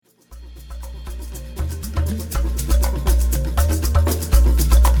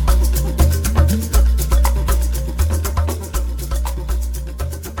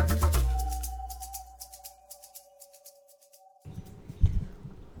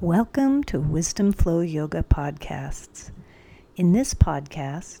Welcome to Wisdom Flow Yoga Podcasts. In this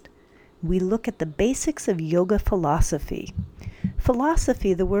podcast, we look at the basics of yoga philosophy.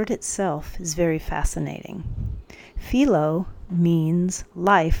 Philosophy, the word itself, is very fascinating. Philo means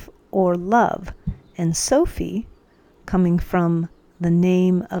life or love, and Sophie, coming from the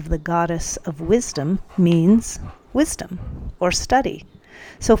name of the goddess of wisdom, means wisdom or study.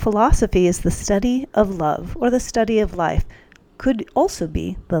 So philosophy is the study of love or the study of life. Could also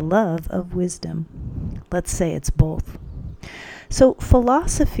be the love of wisdom. Let's say it's both. So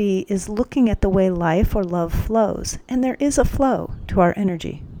philosophy is looking at the way life or love flows, and there is a flow to our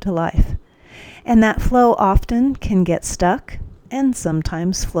energy, to life. And that flow often can get stuck and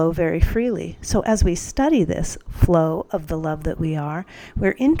sometimes flow very freely. So as we study this flow of the love that we are,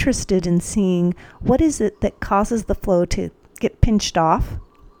 we're interested in seeing what is it that causes the flow to get pinched off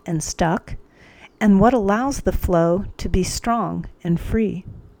and stuck, and what allows the flow to be strong and free.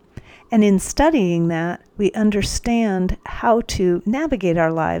 And in studying that, we understand how to navigate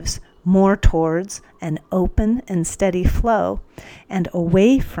our lives more towards an open and steady flow and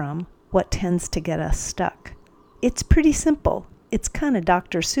away from what tends to get us stuck. It's pretty simple. It's kind of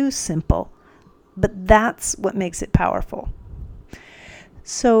Dr. Seuss simple, but that's what makes it powerful.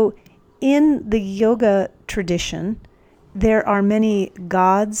 So in the yoga tradition, there are many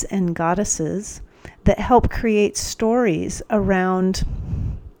gods and goddesses that help create stories around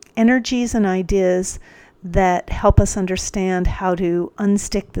energies and ideas that help us understand how to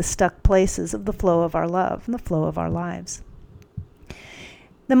unstick the stuck places of the flow of our love and the flow of our lives.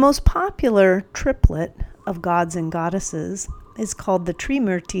 The most popular triplet of gods and goddesses is called the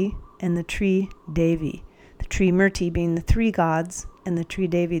Trimurti and the Tridevi. The Trimurti being the three gods and the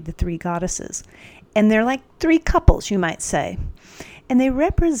Tridevi, the three goddesses. And they're like three couples, you might say. And they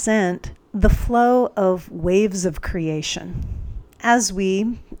represent the flow of waves of creation. As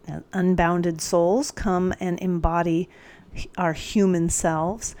we, unbounded souls, come and embody our human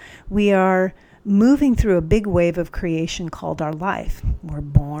selves, we are moving through a big wave of creation called our life. We're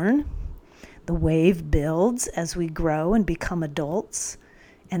born. The wave builds as we grow and become adults.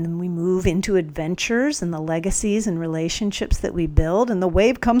 And then we move into adventures and the legacies and relationships that we build. And the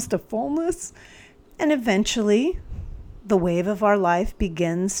wave comes to fullness. And eventually, the wave of our life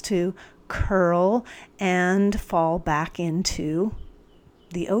begins to curl and fall back into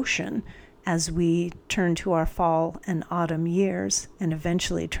the ocean as we turn to our fall and autumn years and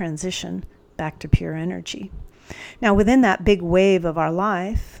eventually transition back to pure energy. Now, within that big wave of our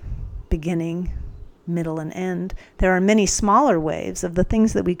life, beginning, middle, and end, there are many smaller waves of the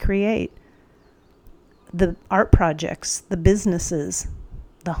things that we create. The art projects, the businesses,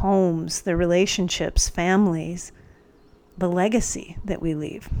 the homes, the relationships, families, the legacy that we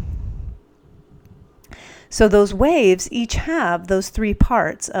leave. So those waves each have those three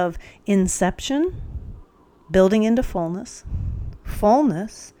parts of inception, building into fullness,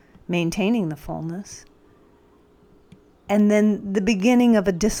 fullness, maintaining the fullness, and then the beginning of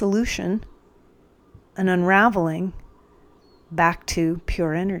a dissolution, an unraveling back to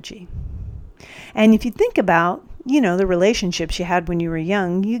pure energy. And if you think about, the relationships you had when you were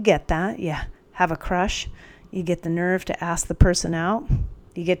young, you get that. You have a crush. You get the nerve to ask the person out.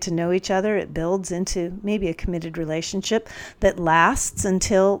 You get to know each other. It builds into maybe a committed relationship that lasts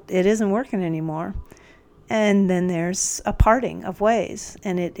until it isn't working anymore. And then there's a parting of ways.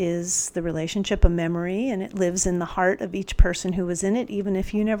 And it is the relationship a memory, and it lives in the heart of each person who was in it, even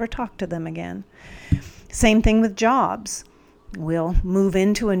if you never talk to them again. Same thing with jobs. We'll move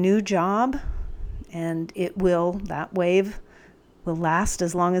into a new job, and that wave will last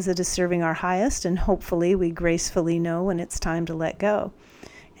as long as it is serving our highest, and hopefully we gracefully know when it's time to let go.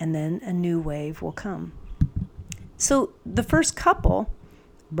 And then a new wave will come. So the first couple,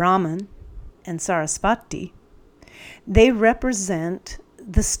 Brahman and Sarasvati, they represent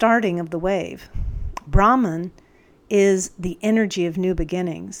the starting of the wave. Brahman is the energy of new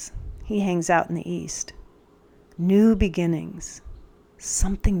beginnings. He hangs out in the east. New beginnings,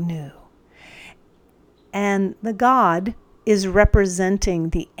 something new. And the god is representing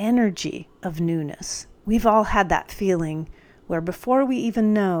the energy of newness. We've all had that feeling where before we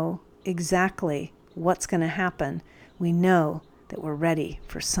even know exactly what's going to happen, we know that we're ready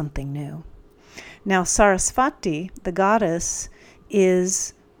for something new. Now, Sarasvati, the goddess,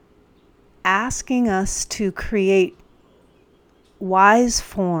 is asking us to create wise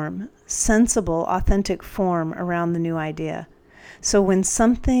form, sensible, authentic form around the new idea. So when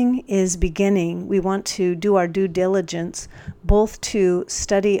something is beginning, we want to do our due diligence, both to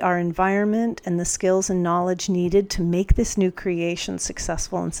study our environment and the skills and knowledge needed to make this new creation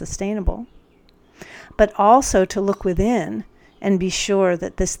successful and sustainable, but also to look within and be sure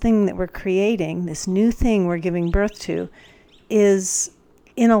that this thing that we're creating, this new thing we're giving birth to, is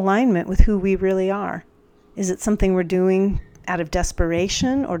in alignment with who we really are. Is it something we're doing out of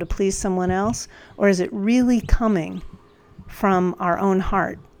desperation or to please someone else? Or is it really coming from our own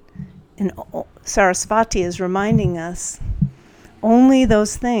heart? And Sarasvati is reminding us, only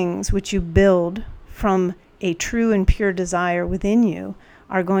those things which you build from a true and pure desire within you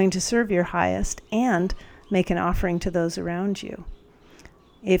are going to serve your highest and make an offering to those around you.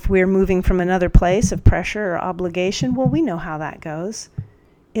 If we're moving from another place of pressure or obligation, well, we know how that goes.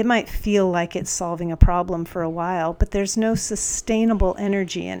 It might feel like it's solving a problem for a while, but there's no sustainable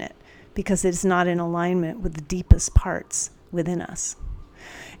energy in it because it's not in alignment with the deepest parts within us.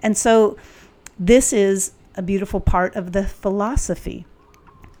 And so this is a beautiful part of the philosophy.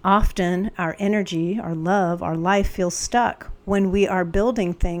 Often our energy, our love, our life feels stuck when we are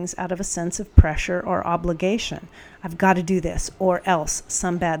building things out of a sense of pressure or obligation. I've got to do this or else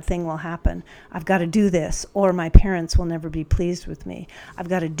some bad thing will happen. I've got to do this or my parents will never be pleased with me. I've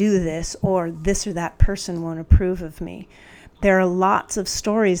got to do this or this or that person won't approve of me. There are lots of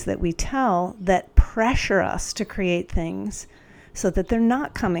stories that we tell that pressure us to create things so that they're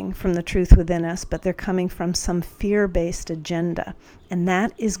not coming from the truth within us, but they're coming from some fear-based agenda. And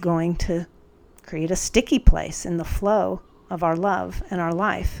that is going to create a sticky place in the flow of our love and our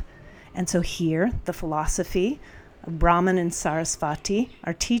life. And so here, the philosophy of Brahman and Sarasvati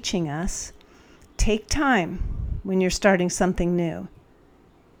are teaching us, take time when you're starting something new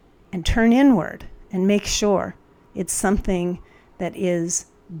and turn inward and make sure it's something that is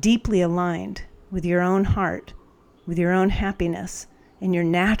deeply aligned with your own heart, with your own happiness and your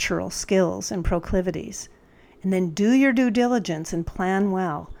natural skills and proclivities. And then do your due diligence and plan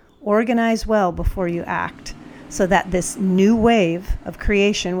well. Organize well before you act so that this new wave of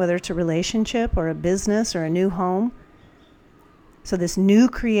creation, whether it's a relationship or a business or a new home, so this new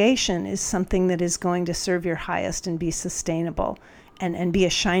creation is something that is going to serve your highest and be sustainable and be a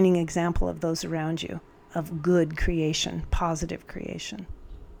shining example of those around you, of good creation, positive creation.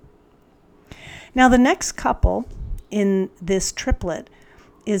 Now the next couple in this triplet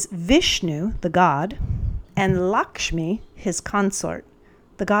is Vishnu, the god, and Lakshmi, his consort,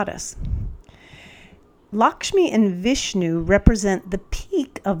 the goddess. Lakshmi and Vishnu represent the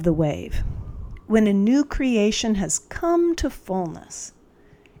peak of the wave, when a new creation has come to fullness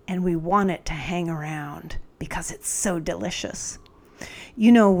and we want it to hang around because it's so delicious.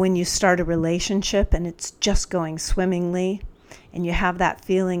 You know, when you start a relationship and it's just going swimmingly, and you have that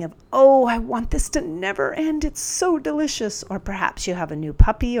feeling of, oh, I want this to never end. It's so delicious. Or perhaps you have a new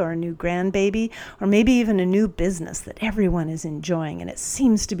puppy or a new grandbaby, or maybe even a new business that everyone is enjoying and it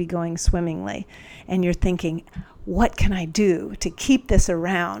seems to be going swimmingly. And you're thinking, what can I do to keep this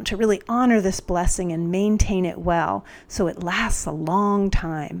around, to really honor this blessing and maintain it well so it lasts a long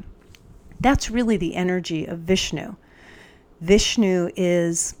time? That's really the energy of Vishnu. Vishnu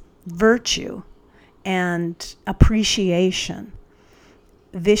is virtue and appreciation.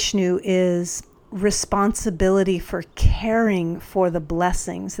 Vishnu is responsibility for caring for the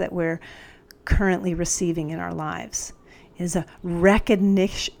blessings that we're currently receiving in our lives. It is a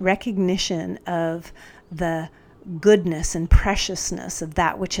recognition of the goodness and preciousness of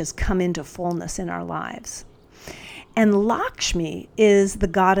that which has come into fullness in our lives. And Lakshmi is the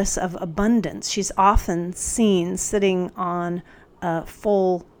goddess of abundance. She's often seen sitting on a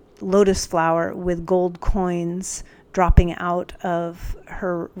full lotus flower with gold coins dropping out of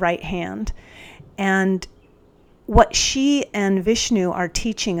her right hand. And what she and Vishnu are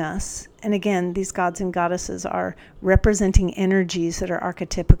teaching us, and again, these gods and goddesses are representing energies that are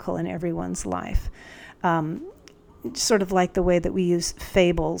archetypical in everyone's life. Sort of like the way that we use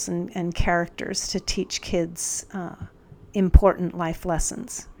fables and characters to teach kids important life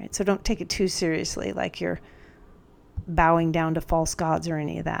lessons. Right? So don't take it too seriously, like you're bowing down to false gods or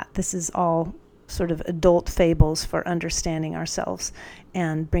any of that. This is all sort of adult fables for understanding ourselves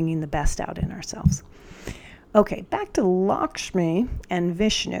and bringing the best out in ourselves. Okay, back to Lakshmi and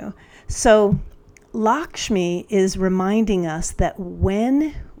Vishnu. So Lakshmi is reminding us that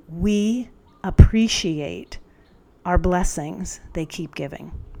when we appreciate our blessings, they keep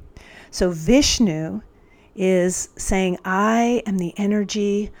giving. So Vishnu is saying, I am the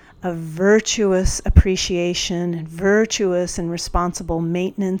energy of virtuous appreciation and virtuous and responsible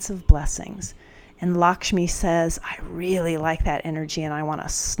maintenance of blessings. And Lakshmi says, I really like that energy and I want to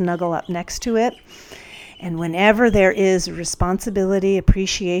snuggle up next to it. And whenever there is responsibility,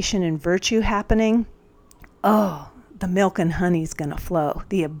 appreciation, and virtue happening, oh, the milk and honey is going to flow.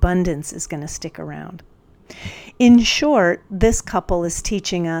 The abundance is going to stick around. In short, this couple is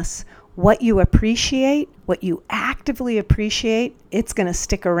teaching us what you appreciate, what you actively appreciate, it's going to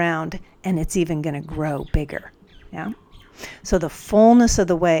stick around and it's even going to grow bigger. Yeah. So the fullness of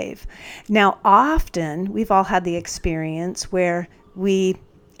the wave. Now, often we've all had the experience where we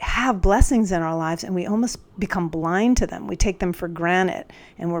have blessings in our lives and we almost become blind to them. We take them for granted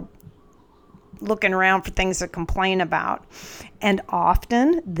and we're looking around for things to complain about. And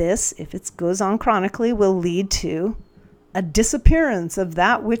often this, if it goes on chronically, will lead to a disappearance of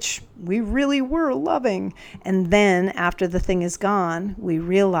that which we really were loving. And then after the thing is gone, we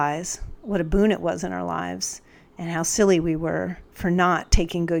realize what a boon it was in our lives and how silly we were for not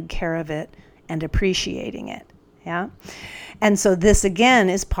taking good care of it and appreciating it. Yeah. And so this again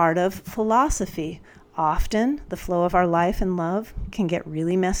is part of philosophy. Often the flow of our life and love can get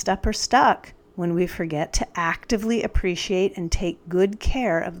really messed up or stuck when we forget to actively appreciate and take good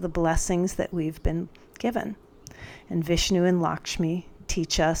care of the blessings that we've been given. And Vishnu and Lakshmi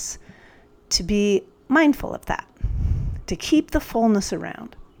teach us to be mindful of that, to keep the fullness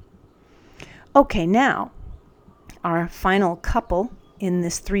around. Okay, now, our final couple in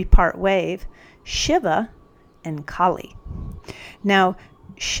this 3-part wave, Shiva and Kali. Now,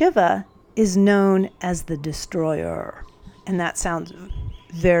 Shiva is known as the destroyer, and that sounds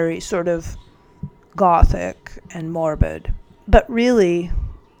very sort of gothic and morbid, but really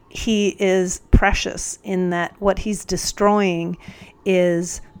he is precious in that what he's destroying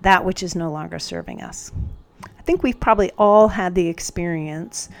is that which is no longer serving us. I think we've probably all had the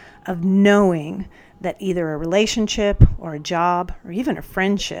experience of knowing that either a relationship or a job or even a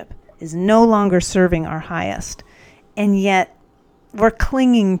friendship is no longer serving our highest, and yet we're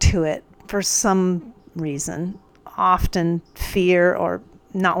clinging to it for some reason, often fear or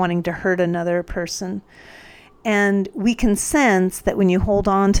not wanting to hurt another person. And we can sense that when you hold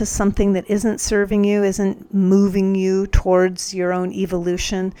on to something that isn't serving you, isn't moving you towards your own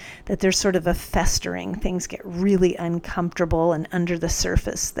evolution, that there's sort of a festering. Things get really uncomfortable, and under the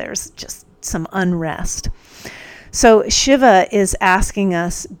surface, there's just some unrest. So Shiva is asking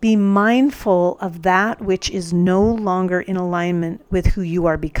us, be mindful of that which is no longer in alignment with who you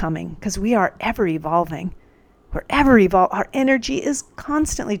are becoming, because we are ever evolving. We're ever evolving. Our energy is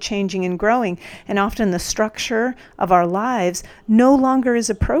constantly changing and growing, and often the structure of our lives no longer is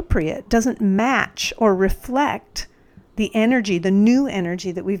appropriate, doesn't match or reflect the energy, the new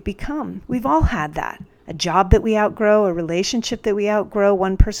energy that we've become. We've all had that. A job that we outgrow, a relationship that we outgrow,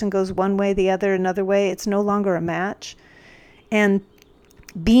 one person goes one way, the other another way. It's no longer a match. And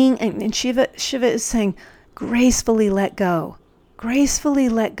Shiva is saying, gracefully let go. Gracefully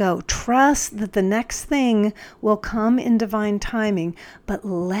let go. Trust that the next thing will come in divine timing, but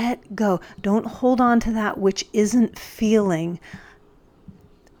let go. Don't hold on to that which isn't feeling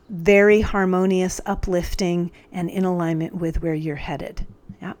very harmonious, uplifting, and in alignment with where you're headed.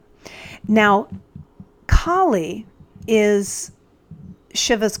 Yeah. Now, Kali is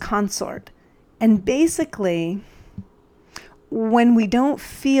Shiva's consort. And basically, when we don't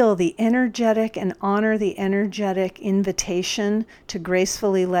feel the energetic and honor the energetic invitation to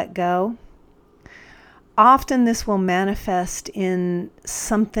gracefully let go, often this will manifest in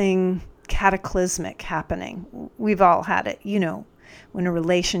something cataclysmic happening. We've all had it, when a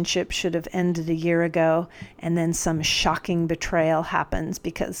relationship should have ended a year ago and then some shocking betrayal happens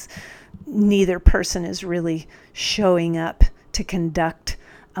because neither person is really showing up to conduct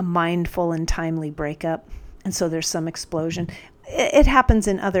a mindful and timely breakup. And so there's some explosion. It happens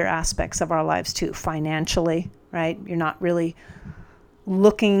in other aspects of our lives too, financially, right? You're not really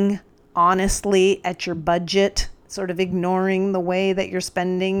looking honestly at your budget, sort of ignoring the way that you're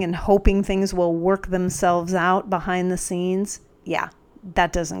spending and hoping things will work themselves out behind the scenes. Yeah,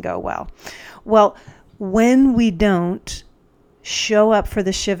 that doesn't go well. Well, when we don't show up for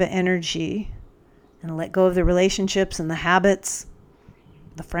the Shiva energy and let go of the relationships and the habits,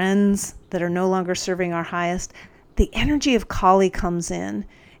 the friends that are no longer serving our highest, the energy of Kali comes in.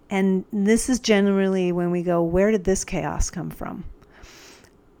 And this is generally when we go, where did this chaos come from?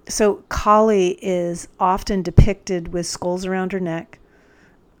 So Kali is often depicted with skulls around her neck,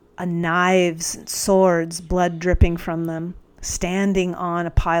 knives, swords, blood dripping from them, standing on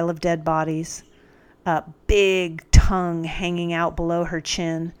a pile of dead bodies, a big tongue hanging out below her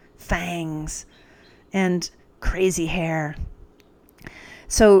chin, fangs, and crazy hair.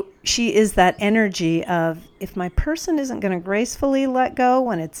 So she is that energy of, if my person isn't going to gracefully let go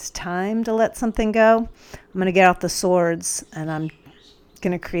when it's time to let something go, I'm going to get out the swords and I'm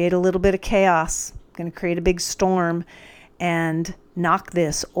going to create a little bit of chaos. I'm going to create a big storm and knock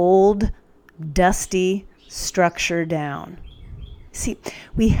this old, dusty structure down. See,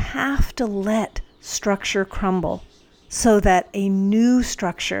 we have to let structure crumble so that a new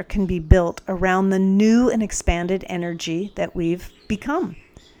structure can be built around the new and expanded energy that we've become.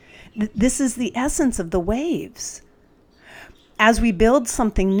 This is the essence of the waves. As we build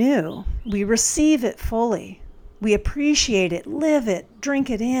something new, we receive it fully. We appreciate it, live it, drink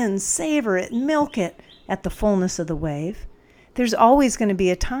it in, savor it, milk it at the fullness of the wave. There's always going to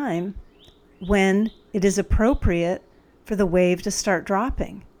be a time when it is appropriate for the wave to start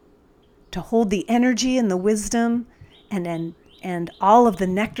dropping, to hold the energy and the wisdom and all of the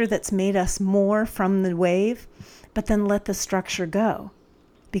nectar that's made us more from the wave, but then let the structure go,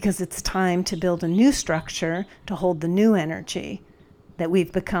 because it's time to build a new structure to hold the new energy that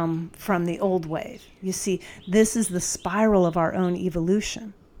we've become from the old wave. You see, this is the spiral of our own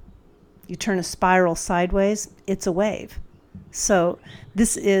evolution. You turn a spiral sideways, it's a wave. So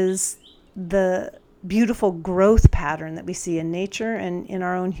this is the beautiful growth pattern that we see in nature and in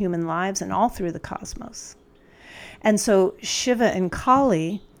our own human lives and all through the cosmos. And so Shiva and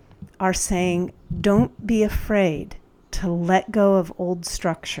Kali are saying, don't be afraid to let go of old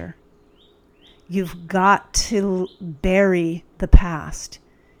structure. You've got to bury the past.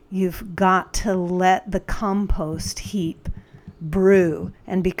 You've got to let the compost heap brew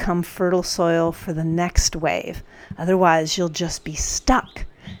and become fertile soil for the next wave. Otherwise, you'll just be stuck.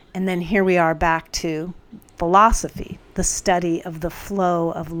 And then here we are back to philosophy, the study of the flow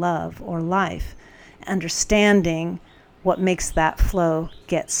of love or life, understanding what makes that flow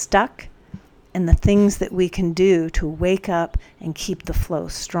get stuck and the things that we can do to wake up and keep the flow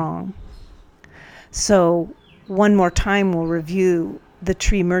strong. So one more time, we'll review the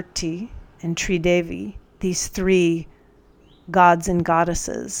Trimurti and Tridevi, these three gods and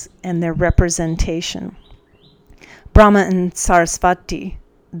goddesses and their representation. Brahma and Sarasvati,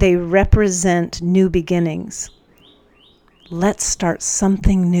 they represent new beginnings. Let's start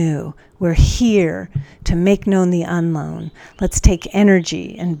something new. We're here to make known the unknown. Let's take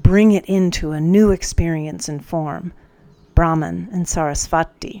energy and bring it into a new experience and form. Brahman and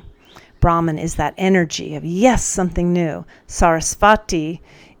Sarasvati. Brahman is that energy of, yes, something new. Sarasvati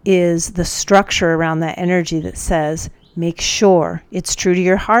is the structure around that energy that says, make sure it's true to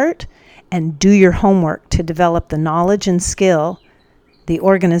your heart and do your homework to develop the knowledge and skill, the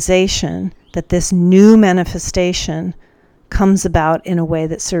organization, that this new manifestation comes about in a way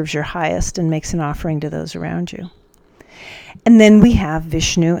that serves your highest and makes an offering to those around you. And then we have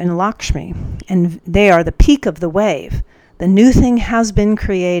Vishnu and Lakshmi, and they are the peak of the wave. The new thing has been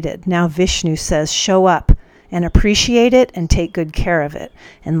created. Now Vishnu says, show up and appreciate it and take good care of it.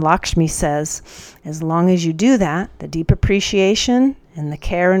 And Lakshmi says, as long as you do that, the deep appreciation and the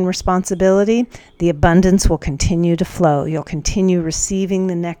care and responsibility, the abundance will continue to flow. You'll continue receiving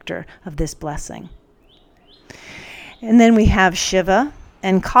the nectar of this blessing. And then we have Shiva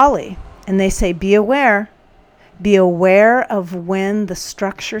and Kali, and they say, be aware. Be aware of when the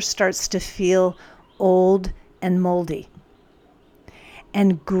structure starts to feel old and moldy.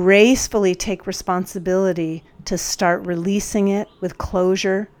 And gracefully take responsibility to start releasing it with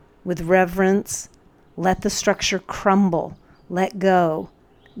closure, with reverence. Let the structure crumble. Let go.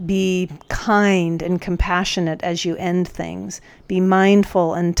 Be kind and compassionate as you end things. Be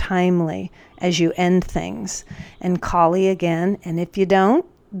mindful and timely as you end things. And Kali again, and if you don't,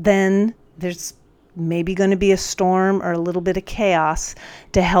 then there's maybe going to be a storm or a little bit of chaos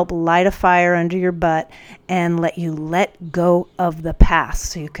to help light a fire under your butt and let you let go of the past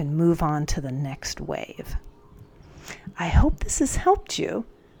so you can move on to the next wave. I hope this has helped you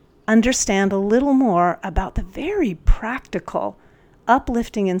understand a little more about the very practical,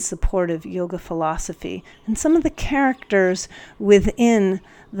 uplifting and supportive yoga philosophy and some of the characters within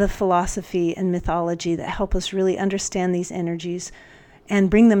the philosophy and mythology that help us really understand these energies and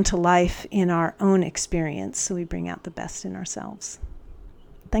bring them to life in our own experience so we bring out the best in ourselves.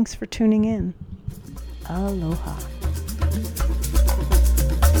 Thanks for tuning in. Aloha.